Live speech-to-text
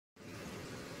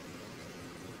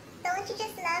Don't you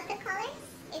just love the colors?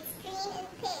 It's green and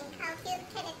pink. How cute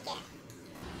can it get?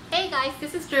 Hey guys,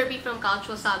 this is Jirbie from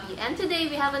Couchwasabi, and today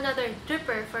we have another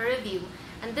dripper for review.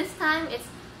 And this time it's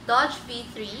Doge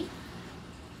V3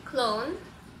 clone,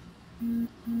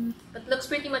 but looks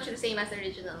pretty much the same as the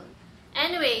original.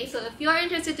 Anyway, so if you are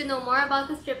interested to know more about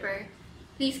this dripper,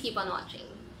 please keep on watching.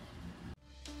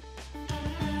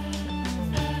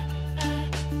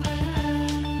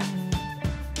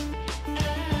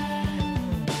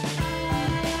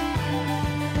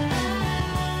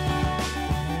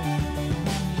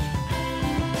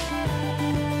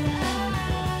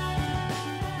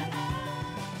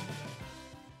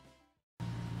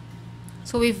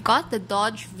 So we've got the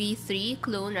Doge V3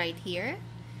 clone right here,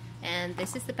 and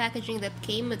this is the packaging that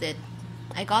came with it.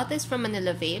 I got this from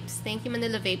Manila Vapes. Thank you,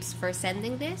 Manila Vapes, for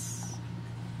sending this.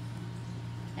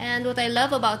 And what I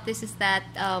love about this is that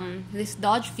this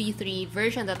Doge V3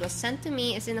 version that was sent to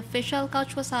me is in official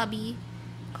Couchwasabi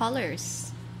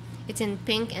colors. It's in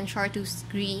pink and chartreuse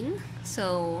green,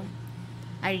 so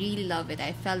I really love it.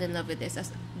 I fell in love with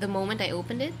this. The moment I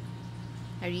opened it,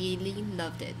 I really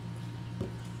loved it.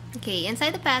 Okay,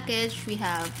 inside the package we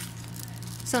have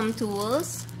some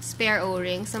tools, spare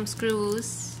O-rings, some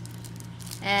screws,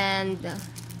 and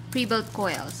pre-built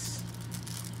coils.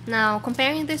 Now,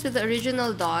 comparing this with the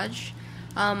original Doge,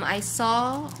 I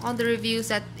saw on the reviews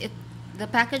that the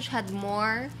package had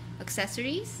more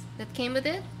accessories that came with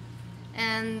it,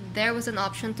 and there was an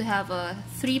option to have a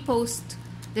 3-post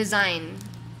design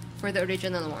for the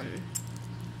original one.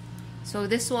 So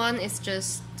this one is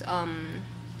just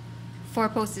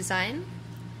 4-post design.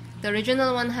 The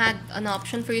original one had an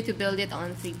option for you to build it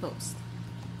on 3-post.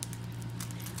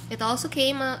 It also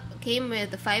came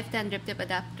with the 510 drip tip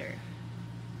adapter.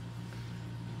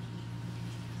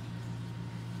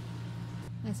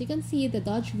 As you can see, the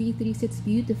Doge V3 sits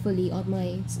beautifully on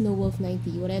my Snow Wolf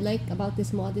 90. What I like about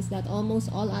this mod is that almost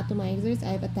all atomizers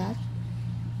I've attached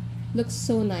looks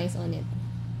so nice on it.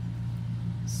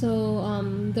 So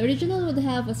the original would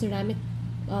have a ceramic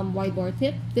wide bore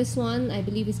tip. This one I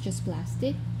believe is just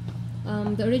plastic.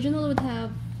 The original would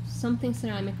have something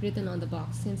ceramic written on the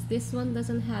box. Since this one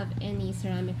doesn't have any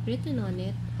ceramic written on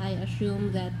it, I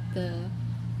assume that the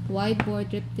wide bore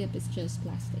drip tip is just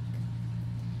plastic.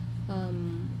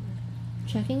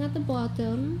 Checking at the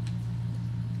bottom,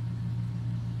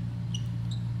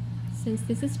 since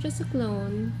this is just a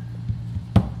clone,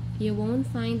 you won't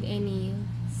find any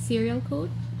serial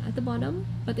code at the bottom,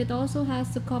 but it also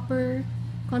has the copper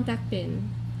contact pin.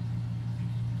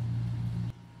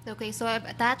 Okay, so I've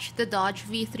attached the Doge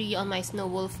V3 on my Snow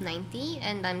Wolf 90,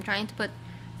 and I'm trying to put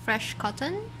fresh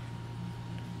cotton.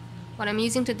 What I'm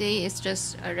using today is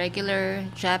just a regular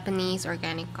Japanese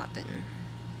organic cotton.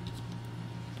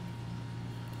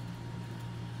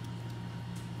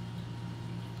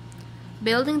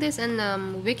 Building this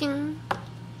and wicking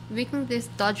this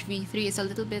Doge V3 is a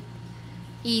little bit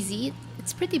easy.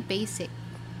 It's pretty basic.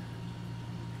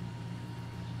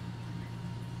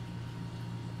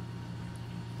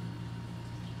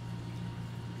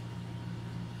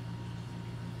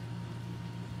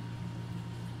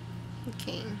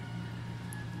 Okay,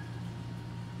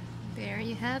 there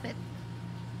you have it.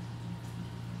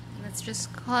 Let's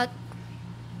just cut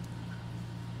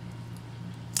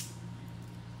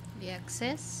the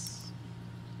excess.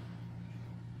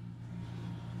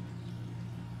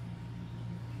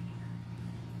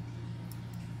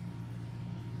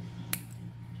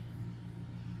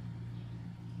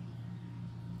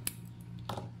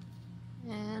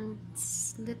 And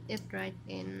slit it right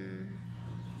in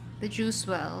the juice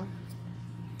well.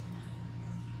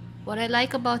 What I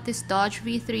like about this Doge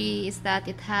V3 is that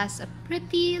it has a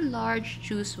pretty large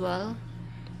juice well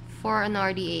for an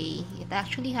RDA. It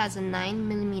actually has a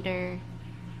 9mm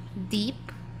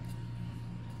deep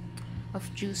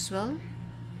of juice well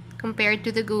compared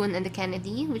to the Goon and the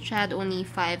Kennedy, which had only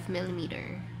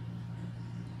 5mm.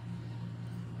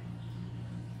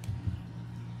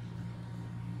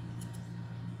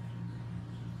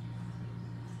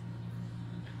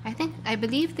 I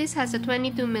believe this has a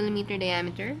 22mm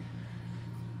diameter.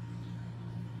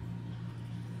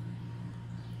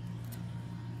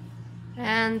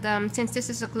 And since this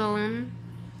is a clone,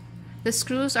 the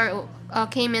screws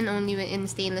came in only in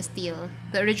stainless steel.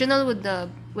 The original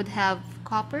would have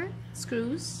copper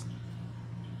screws.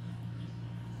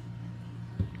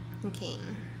 Okay.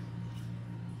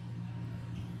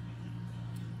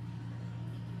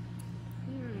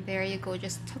 There you go.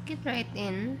 Just tuck it right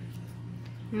in.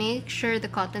 Make sure the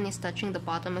cotton is touching the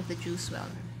bottom of the juice well.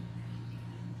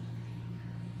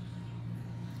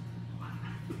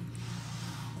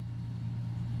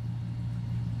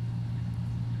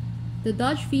 The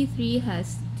Doge V3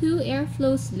 has 2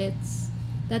 airflow slits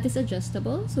that is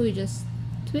adjustable, so we just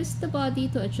twist the body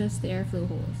to adjust the airflow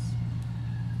holes.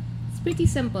 It's pretty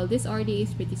simple. This RDA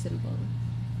is pretty simple.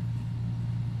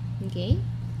 Okay,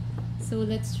 so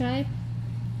let's try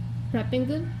prepping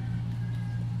them.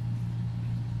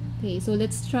 Okay, so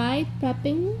let's try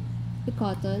prepping the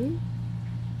cotton,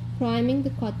 priming the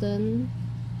cotton,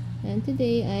 and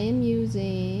today I am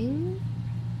using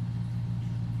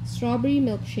strawberry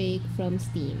milkshake from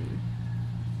Steam.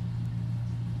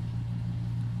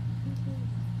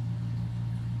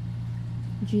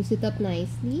 Juice it up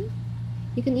nicely.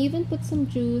 You can even put some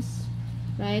juice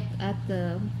right at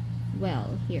the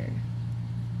well here,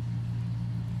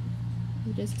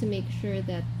 just to make sure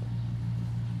that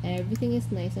everything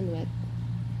is nice and wet.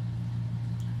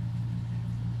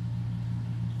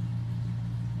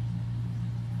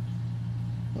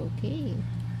 Okay,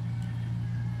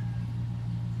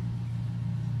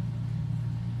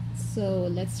 so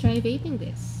let's try vaping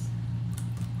this.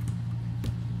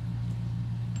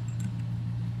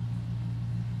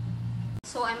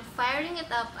 So I'm firing it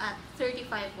up at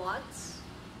 35 watts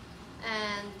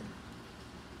and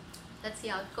let's see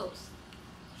how it goes.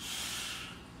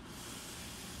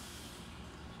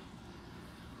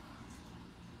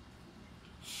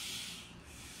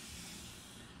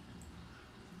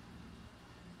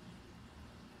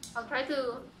 I'll try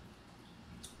to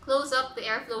close up the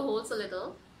airflow holes a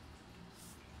little.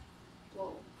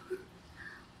 Whoa.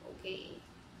 Okay.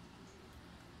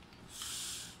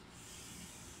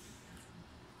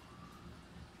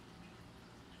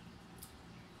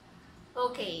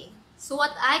 Okay, so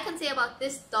what I can say about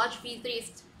this Doge V3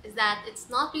 is that it's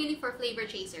not really for flavor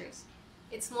chasers.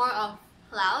 It's more of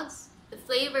clouds. The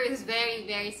flavor is very,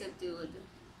 very subdued.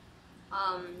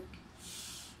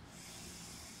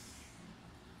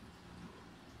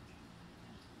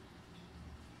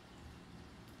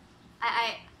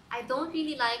 I don't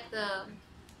really like the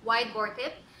wide bore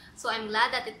tip, so I'm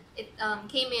glad that it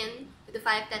came in with the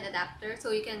 510 adapter, so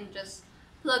you can just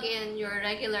plug in your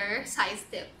regular size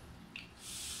tip.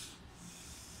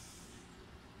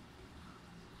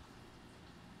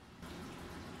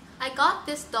 I got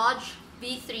this Doge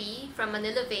V3 from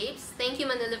Manila Vapes. Thank you,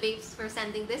 Manila Vapes, for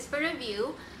sending this for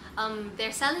review.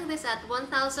 They're selling this at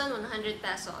 1,100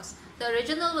 pesos. The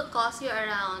original would cost you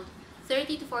around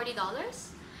 $30 to $40.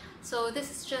 So this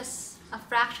is just a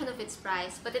fraction of its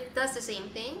price, but it does the same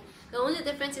thing. The only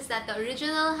difference is that the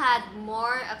original had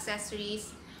more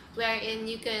accessories wherein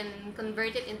you can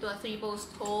convert it into a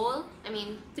 3-post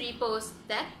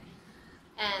deck,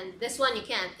 and this one you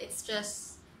can't. It's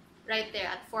just right there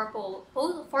at 4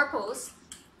 posts,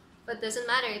 but doesn't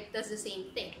matter, it does the same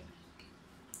thing.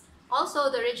 Also,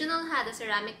 the original had a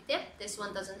ceramic tip. This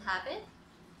one doesn't have it.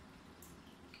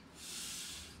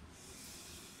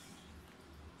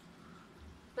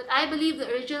 But I believe the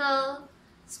original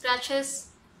scratches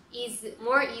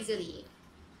more easily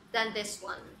than this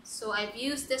one. So I've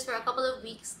used this for a couple of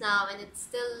weeks now and it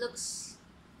still looks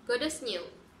good as new.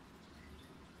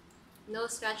 No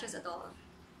scratches at all.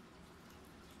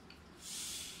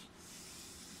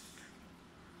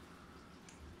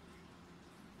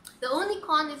 The only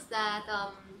con is that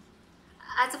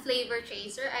as a flavor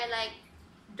chaser, I like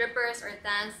drippers or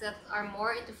tans that are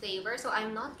more into flavor, so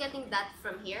I'm not getting that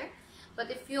from here. But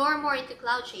if you're more into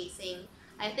cloud chasing,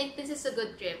 I think this is a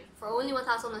good drip. For only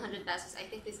 1,100 pesos, I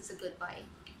think this is a good buy.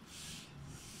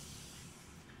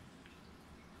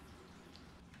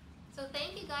 So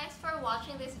thank you guys for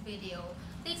watching this video.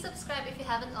 Please subscribe if you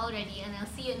haven't already, and I'll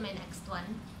see you in my next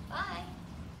one. Bye!